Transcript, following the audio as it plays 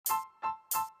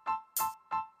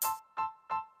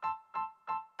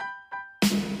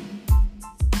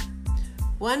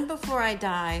One Before I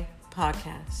Die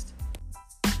podcast.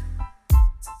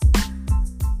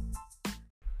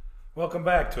 Welcome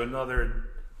back to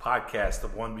another podcast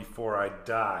of One Before I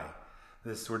Die.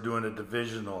 We're doing a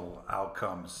divisional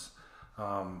outcomes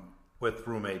with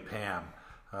roommate Pam.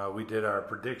 We did our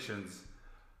predictions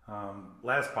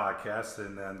last podcast,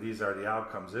 and then these are the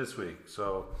outcomes this week.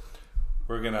 So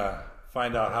we're going to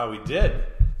find out how we did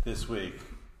this week.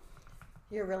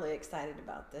 You're really excited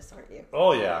about this, aren't you?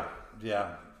 Oh, yeah.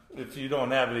 If you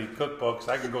don't have any cookbooks,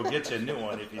 I can go get you a new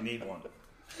one if you need one.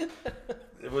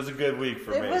 It was a good week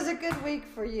for me. It was a good week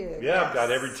for you. Yeah, yes. I've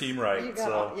got every team right.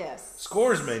 Yes.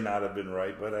 Scores may not have been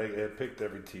right, but I picked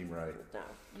every team right. No,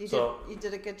 you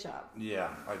did a good job. Yeah,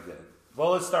 I did.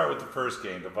 Well, let's start with the first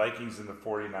game, the Vikings and the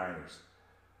 49ers.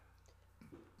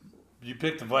 You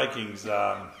picked the Vikings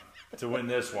to win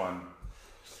this one.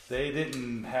 They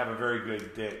didn't have a very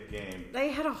good game. They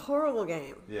had a horrible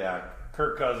game. Yeah,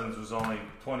 Kirk Cousins was only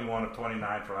 21 of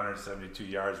 29 for 172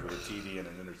 yards with a TD and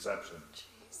an interception.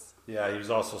 Jeez. Yeah, he was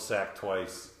also sacked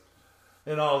twice.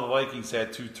 And all the Vikings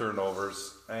had 2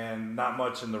 turnovers and not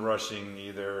much in the rushing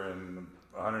either, and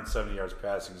 170 yards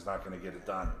passing is not going to get it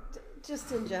done.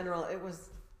 Just in general, it was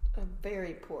a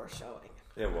very poor showing.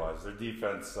 It was. Their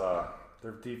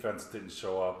defense didn't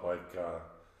show up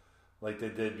like they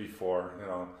did before. You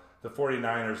know, the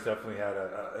 49ers definitely had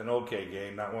an okay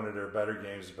game, not one of their better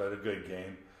games, but a good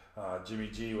game. Jimmy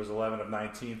G was 11 of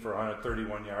 19 for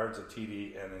 131 yards, a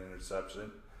TD and an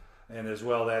interception. And as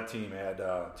well, that team had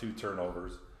 2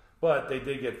 turnovers. But they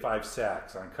did get 5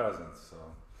 sacks on Cousins. So.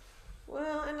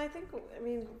 Well, and the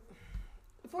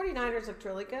 49ers looked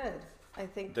really good. I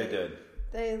think they did.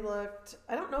 They looked,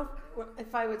 I don't know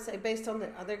if I would say, based on the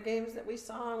other games that we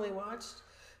saw and we watched,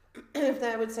 if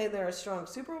I would say they're a strong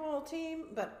Super Bowl team,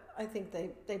 but I think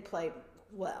they played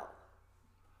well.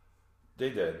 They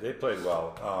did. They played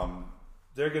well.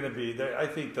 They're going to be, I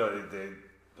think,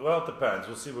 well, it depends.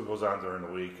 We'll see what goes on during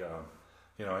the week.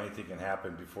 Anything can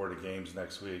happen before the games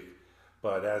next week.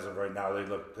 But as of right now,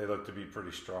 they look to be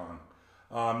pretty strong.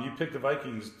 You picked the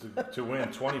Vikings to win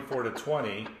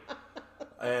 24-20,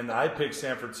 and I picked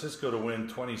San Francisco to win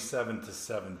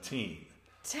 27-17.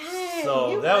 Dang,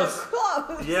 so you that were was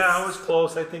close. Yeah, I was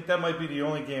close. I think that might be the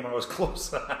only game I was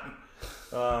close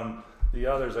on. The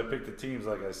others, I picked the teams,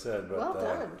 like I said, but well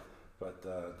done. But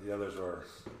the others were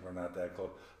not that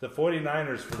close. The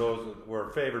 49ers, for those,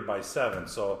 were favored by 7,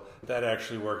 so that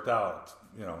actually worked out,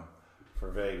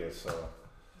 for Vegas. So.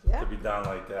 Yeah. To be done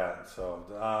like that. So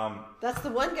that's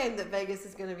the one game that Vegas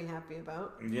is going to be happy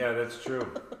about. Yeah, that's true.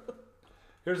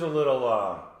 Here's a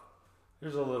little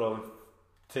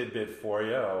tidbit for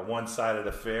you. A one-sided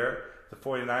affair. The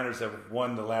 49ers have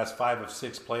won the last 5 of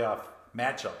 6 playoff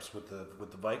matchups with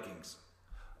the Vikings,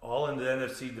 all in the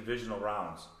NFC divisional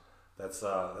rounds. That's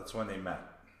when they met.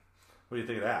 What do you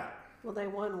think of that? Well, they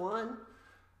won one.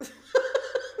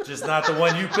 Just not the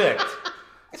one you picked.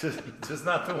 Just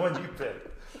not the one you picked.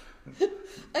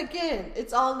 Again,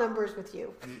 it's all numbers with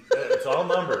you. It's all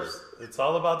numbers. It's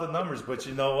all about the numbers. But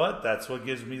you know what? That's what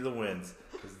gives me the wins,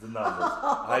 is the numbers.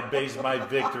 I base my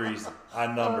victories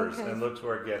on numbers, and look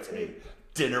where it gets me.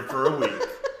 Dinner for a week.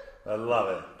 I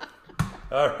love it.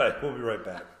 All right, we'll be right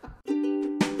back.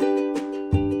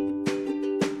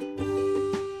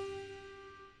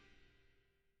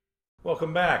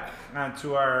 Welcome back. On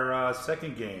to our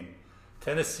second game,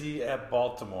 Tennessee at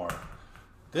Baltimore.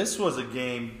 This was a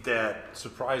game that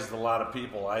surprised a lot of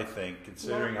people, I think,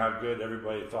 considering how good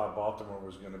everybody thought Baltimore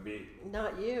was going to be.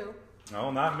 Not you.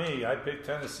 No, not me. I picked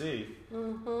Tennessee.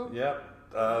 Mm-hmm.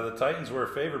 Yep. The Titans were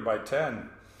favored by 10.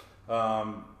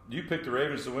 You picked the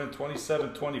Ravens to win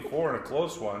 27-24 in a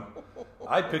close one.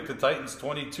 I picked the Titans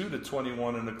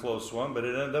 22-21 in a close one, but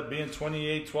it ended up being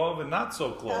 28-12 and not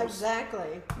so close.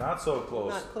 Exactly. Not so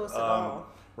close. Not close at all.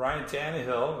 Ryan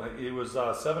Tannehill, he was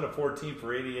 7 of 14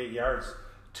 for 88 yards.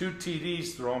 2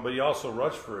 TDs thrown, but he also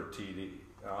rushed for a TD.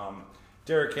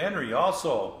 Derrick Henry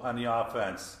also on the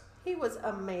offense. He was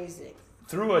amazing.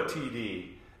 Threw a TD,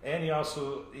 and he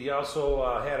also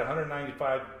had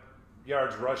 195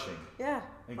 yards rushing. Yeah.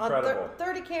 Incredible.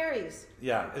 30 carries.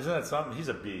 Yeah, isn't that something? He's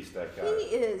a beast, that guy.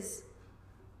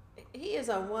 He is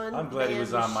a one-man I'm glad he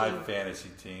was on my machine. fantasy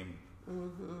team.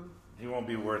 Mm-hmm. He won't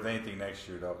be worth anything next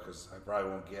year, though, because I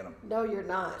probably won't get him. No, you're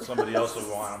not. Somebody else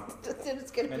will want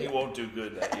him. And he won't do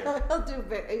good that year.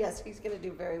 He's going to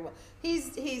do very well.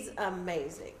 He's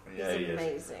amazing. Yeah, he's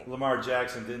amazing. Lamar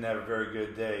Jackson didn't have a very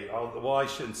good day. Well, I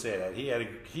shouldn't say that.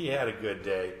 He had a good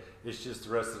day. It's just the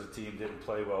rest of the team didn't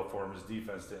play well for him. His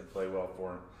defense didn't play well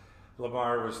for him.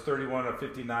 Lamar was 31 of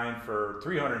 59 for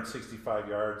 365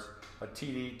 yards, a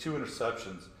TD, 2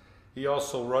 interceptions. He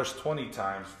also rushed 20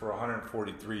 times for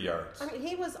 143 yards. I mean,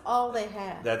 he was all they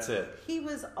had. That's it. He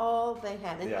was all they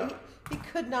had. And he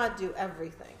could not do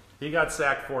everything. He got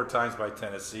sacked 4 times by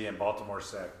Tennessee, and Baltimore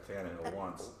sacked Tannehill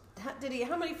once. Did he?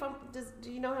 How many fumbles?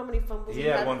 Do you know how many fumbles he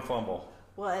had? 1 fumble.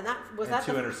 Well, and that was and that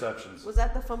 2 interceptions. Was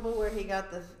that the fumble where he got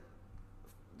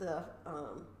the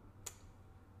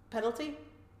penalty?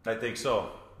 I think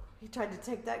so. He tried to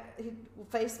take that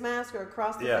face mask or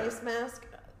across the face mask.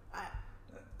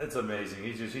 It's amazing.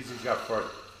 He just got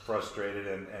frustrated,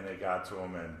 and it got to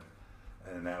him,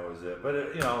 and that was it.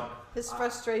 But his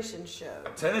frustration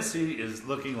showed. Tennessee is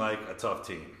looking like a tough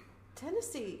team.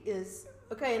 Tennessee is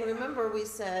okay, and remember we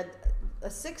said a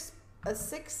sixth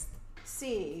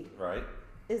seed, right?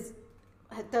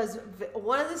 Does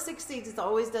one of the 6 seeds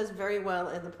always does very well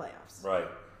in the playoffs, right?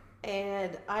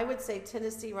 And I would say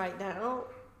Tennessee right now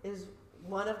is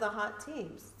one of the hot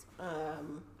teams.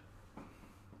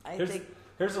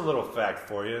 Here's a little fact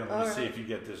for you. Let me see if you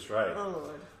get this right. Oh,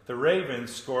 Lord. The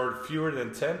Ravens scored fewer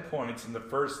than 10 points in the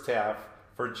first half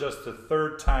for just the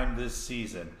 3rd time this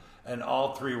season, and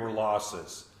all 3 were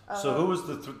losses. So who was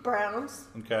the Browns?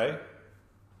 Okay.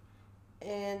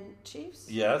 And Chiefs?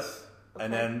 Yes. Okay.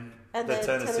 And then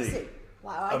Tennessee.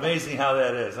 Wow. Amazing how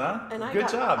that is, huh? Good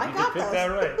job. You could pick that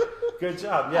right. Good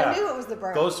job. Yeah. I knew it was the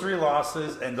Browns. Those 3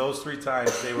 losses and those 3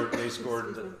 times they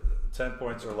scored 10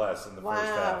 points or less in the first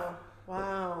half.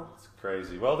 Wow. It's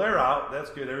crazy. Well, they're out.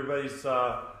 That's good.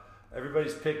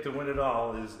 Everybody's pick to win it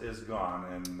all is gone.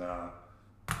 And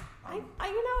I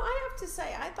have to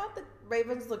say, I thought the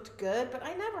Ravens looked good, but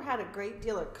I never had a great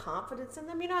deal of confidence in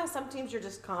them. You know how some teams you're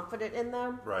just confident in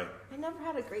them? Right. I never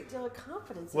had a great deal of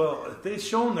confidence in them. them. Well, they've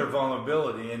shown their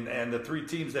vulnerability, and the 3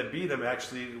 teams that beat them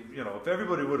actually, if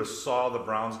everybody would have saw the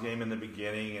Browns game in the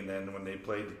beginning, and then when they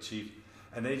played the Chiefs,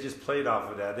 and they just played off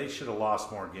of that, they should have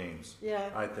lost more games. Yeah.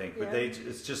 I think. But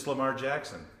it's just Lamar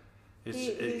Jackson. He's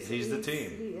the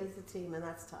team. He is the team, and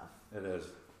that's tough. It is.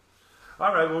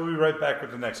 All right, we'll be right back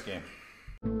with the next game.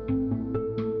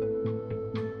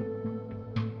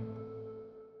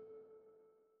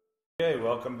 Okay,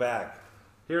 welcome back.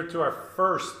 Here to our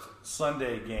first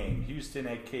Sunday game, Houston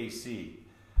at KC.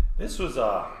 This was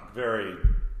a very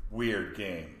weird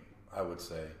game, I would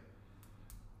say.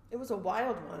 It was a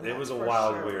wild one. It was a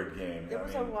wild, weird game. It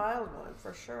was a wild one,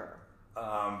 for sure.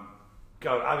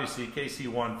 Obviously, KC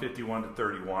won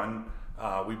 51-31.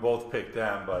 We both picked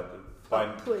them, but by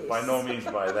no means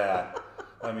by that.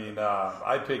 I mean,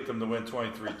 I picked them to win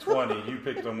 23-20. You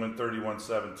picked them to win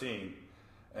 31-17.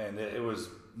 And it was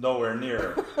nowhere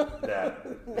near that.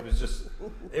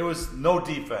 It was no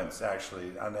defense,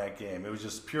 actually, on that game. It was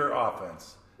just pure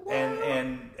offense. Well,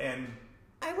 and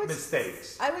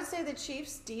mistakes. I would say the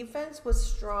Chiefs' defense was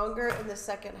stronger in the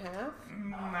second half.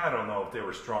 I don't know if they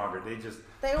were stronger. They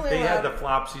had the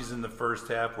flopsies in the first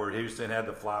half, where Houston had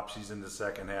the flopsies in the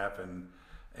second half, and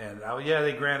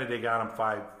they got them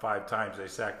five times. They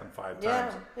sacked them 5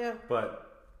 times. Yeah. But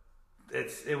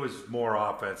it was more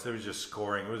offense. It was just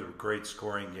scoring. It was a great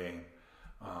scoring game.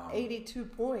 82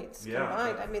 points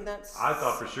combined. I mean, that's. I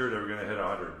thought for sure they were going to hit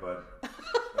 100, but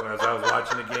as I was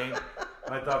watching the game,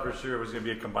 I thought for sure it was going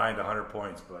to be a combined 100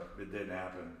 points, but it didn't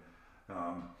happen.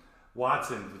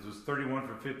 Watson was 31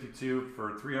 for 52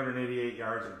 for 388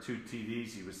 yards and 2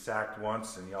 TDs. He was sacked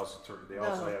once, and they also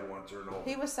had 1 turnover.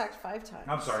 He was sacked 5 times.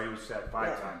 I'm sorry, he was sacked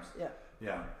 5 times.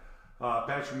 Yeah.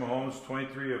 Patrick Mahomes,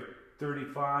 23 of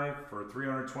 35 for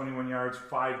 321 yards,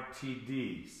 5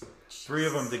 TDs. 3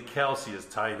 of them to Kelsey as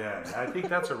tight end. I think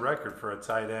that's a record for a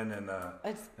tight end in the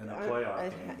playoff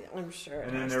game. I'm sure.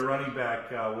 And then their running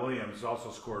back Williams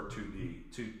also scored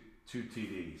 2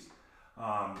 TDs.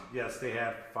 Yes, they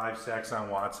had 5 sacks on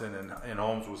Watson, and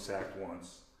Holmes was sacked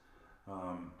once.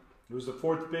 It was the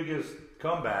 4th biggest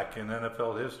comeback in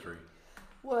NFL history.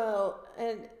 Well,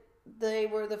 and they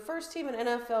were the first team in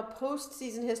NFL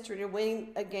postseason history to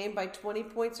win a game by 20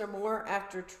 points or more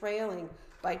after trailing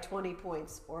by 20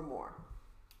 points or more.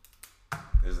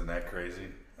 Isn't that crazy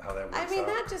how that works out? I mean,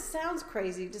 that just sounds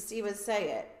crazy to even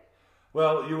say it.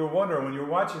 Well, you were wondering when you were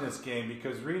watching this game,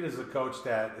 because Reed is a coach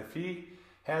that if he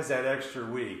has that extra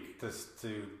week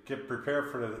to get prepared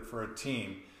for a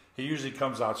team, he usually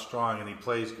comes out strong and he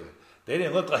plays good. They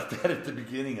didn't look like that at the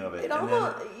beginning of it. It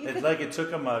took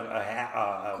them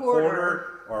a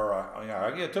quarter,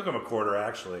 it took them a quarter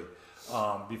actually,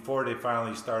 before they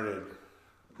finally started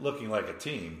looking like a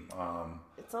team.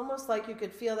 It's almost like you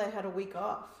could feel they had a week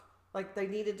off, like they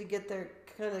needed to get their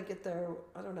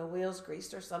wheels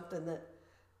greased or something. That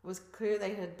was clear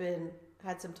they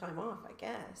had some time off, I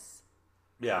guess.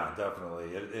 Yeah,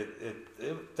 definitely.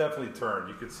 It definitely turned.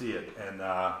 You could see it, and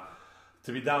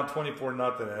to be down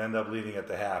 24-0 and end up leading at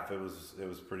the half, it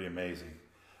was pretty amazing.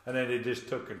 And then they just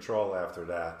took control after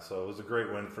that. So it was a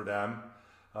great win for them.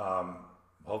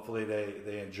 Hopefully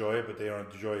they enjoy it, but they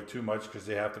don't enjoy it too much because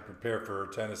they have to prepare for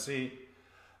Tennessee.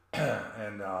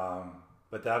 And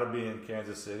but that'll be in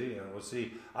Kansas City, and we'll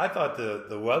see. I thought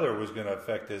the weather was going to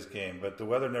affect this game, but the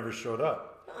weather never showed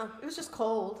up. It was just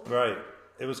cold. Right.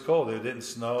 It was cold. It didn't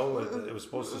snow. It was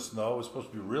supposed to snow. It was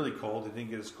supposed to be really cold. It didn't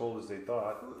get as cold as they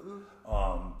thought.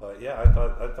 But yeah, I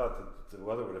thought that the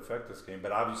weather would affect this game,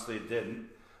 but obviously it didn't.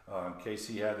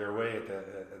 KC had their way at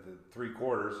the 3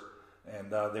 quarters,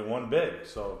 and they won big.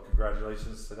 So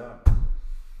congratulations to them.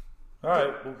 All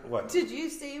right, what? Did you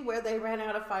see where they ran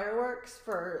out of fireworks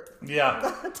for the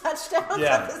touchdowns?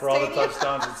 Yeah, at the for all the stadium?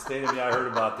 touchdowns at the stadium. Yeah, I heard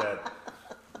about that.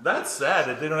 That's sad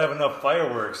that they don't have enough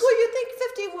fireworks. Well, you think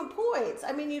 51 points.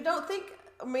 I mean, I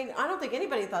don't think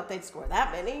anybody thought they'd score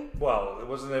that many. Well,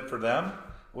 wasn't it for them?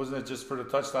 Wasn't it just for the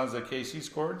touchdowns that KC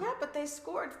scored? Yeah, but they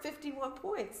scored 51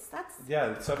 points. That's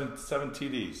seven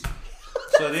TDs.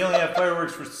 So they only have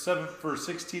fireworks for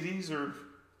 6 TDs, or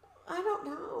I don't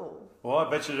know. well, I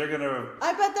bet you they're gonna.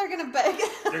 I bet they're gonna beg.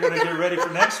 They're gonna get ready for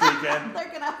next weekend.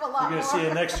 They're gonna have a lot. You're gonna see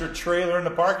an extra trailer in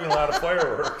the parking lot of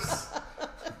fireworks.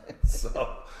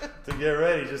 So to get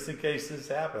ready, just in case this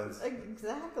happens.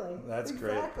 Exactly. That's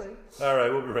exactly. Great. All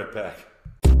right, we'll be right back.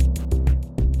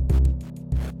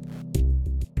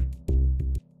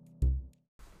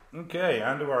 Okay,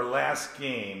 on to our last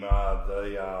game,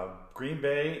 the Green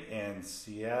Bay and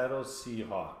Seattle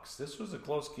Seahawks. This was a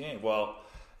close game. Well,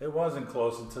 it wasn't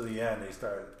close until the end.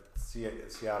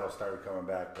 Seattle started coming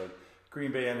back, but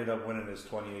Green Bay ended up winning this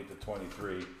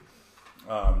 28-23.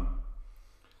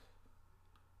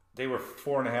 They were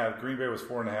 4.5. Green Bay was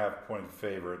 4.5 point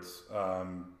favorites.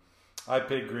 I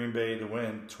picked Green Bay to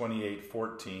win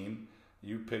 28-14.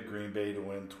 You picked Green Bay to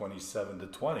win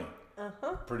 27-20.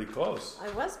 Pretty close. I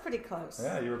was pretty close.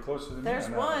 Yeah, you were closer than me. There's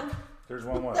one. There's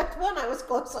one. There's one I was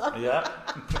close on. Yeah.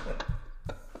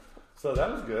 So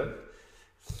that was good.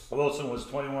 Wilson was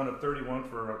 21 of 31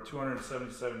 for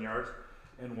 277 yards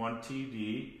and 1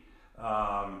 TD.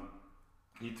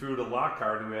 He threw to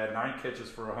Lockhart, who had 9 catches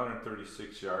for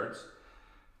 136 yards.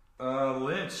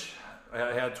 Lynch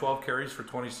had 12 carries for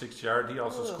 26 yards. He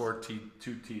also scored 2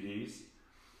 TDs.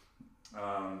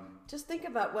 Just think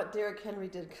about what Derrick Henry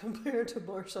did compared to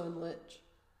Marshawn Lynch.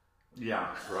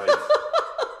 Yeah, right.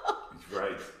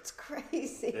 Right. It's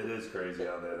crazy. It is crazy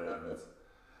how that happens.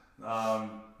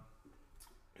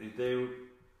 They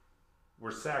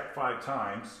were sacked 5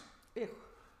 times. Ew.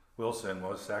 Wilson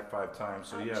was sacked 5 times,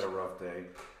 so he had a rough day.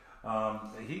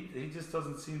 He just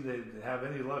doesn't seem to have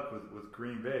any luck with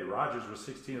Green Bay. Rodgers was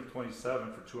 16 of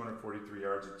 27 for 243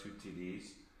 yards and 2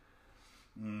 TDs.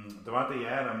 Devontae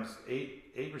Adams,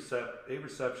 8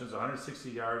 receptions,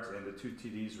 160 yards, and the 2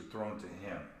 TDs were thrown to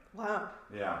him. Wow.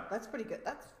 Yeah. That's pretty good.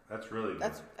 That's really good.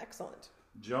 That's excellent.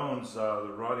 Jones,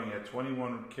 the running, had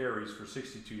 21 carries for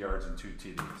 62 yards and 2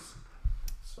 TDs.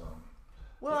 So.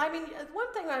 Well, I mean,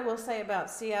 one thing I will say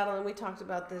about Seattle, and we talked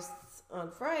about this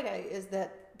on Friday, is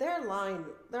that their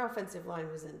offensive line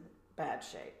was in bad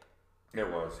shape. It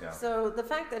was, yeah. So the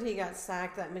fact that he got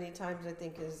sacked that many times, I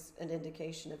think, is an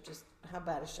indication of just how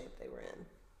bad a shape they were in.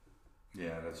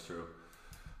 Yeah, that's true.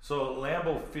 So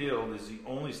Lambeau Field is the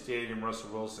only stadium Russell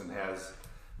Wilson has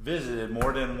visited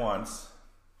more than once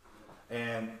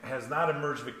and has not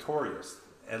emerged victorious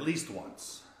at least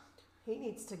once. He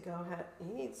needs to go.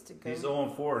 He's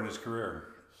 0-4 in his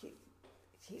career.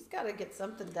 He's got to get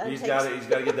something done. He's got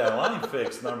to get that line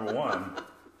fixed, number one.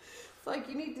 It's like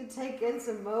you need to take in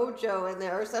some mojo in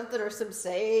there or something, or some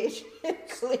sage, and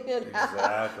clean it out.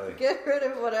 Exactly. Get rid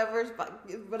of whatever's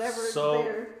so,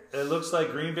 there. It looks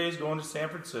like Green Bay's going to San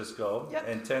Francisco, Yep.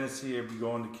 and Tennessee will be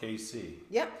going to KC.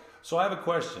 Yep. So I have a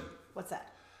question. What's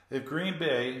that? If Green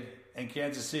Bay and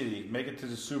Kansas City make it to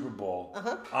the Super Bowl,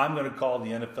 I'm going to call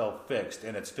the NFL fixed,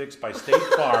 and it's fixed by State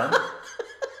Farm.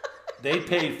 They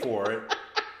paid for it.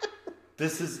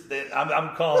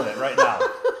 I'm calling it right now.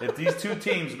 If these two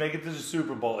teams make it to the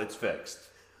Super Bowl, it's fixed.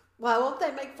 Well, won't they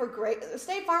make for great?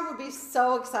 State Farm would be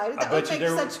so excited. That would make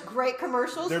such great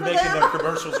commercials for them. They're making their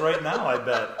commercials right now, I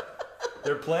bet.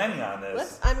 They're planning on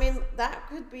this. That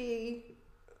could be.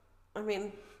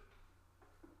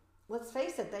 Let's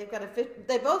face it.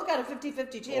 They both got a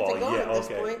 50-50 chance of going at this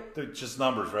point. They're just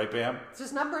numbers, right, Pam? It's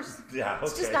just numbers. Yeah, okay.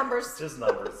 It's just numbers. Just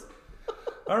numbers.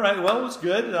 All right, well, it was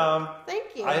good.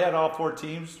 Thank you. I had all 4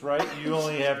 teams, right? You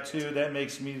only have 2. That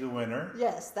makes me the winner.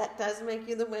 Yes, that does make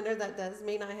you the winner. That does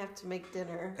mean I have to make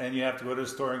dinner. And you have to go to the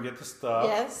store and get the stuff.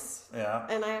 Yes. Yeah.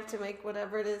 And I have to make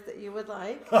whatever it is that you would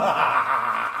like.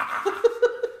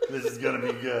 This is going to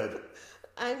be good.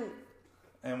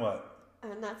 And what?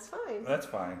 And that's fine. That's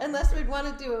fine. Unless we'd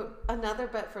want to do another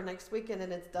bet for next weekend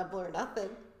and it's double or nothing.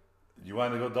 You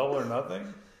want to go double or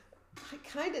nothing? I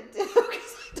kind of do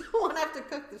because I don't want to have to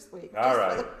cook this week. All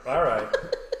right.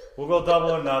 We'll go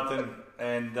double or nothing,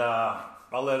 and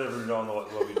I'll let everyone know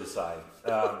what we decide.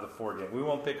 The 4 game. We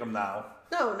won't pick them now.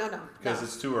 No. Because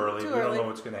it's too early. We don't know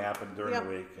what's going to happen during the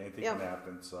week. Anything can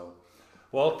happen. So,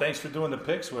 well, thanks for doing the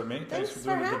picks with me. Thanks for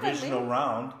doing the divisional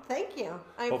round. Thank you.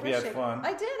 I hope you had fun.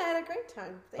 I did. I had a great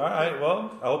time. All right.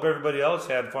 Well, I hope everybody else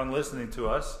had fun listening to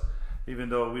us, even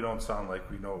though we don't sound like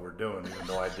we know what we're doing, even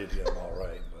though I did get them all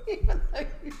right. But.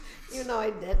 You know I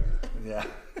did. Yeah.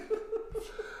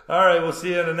 All right. We'll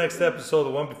see you in the next episode, the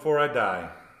one before I die.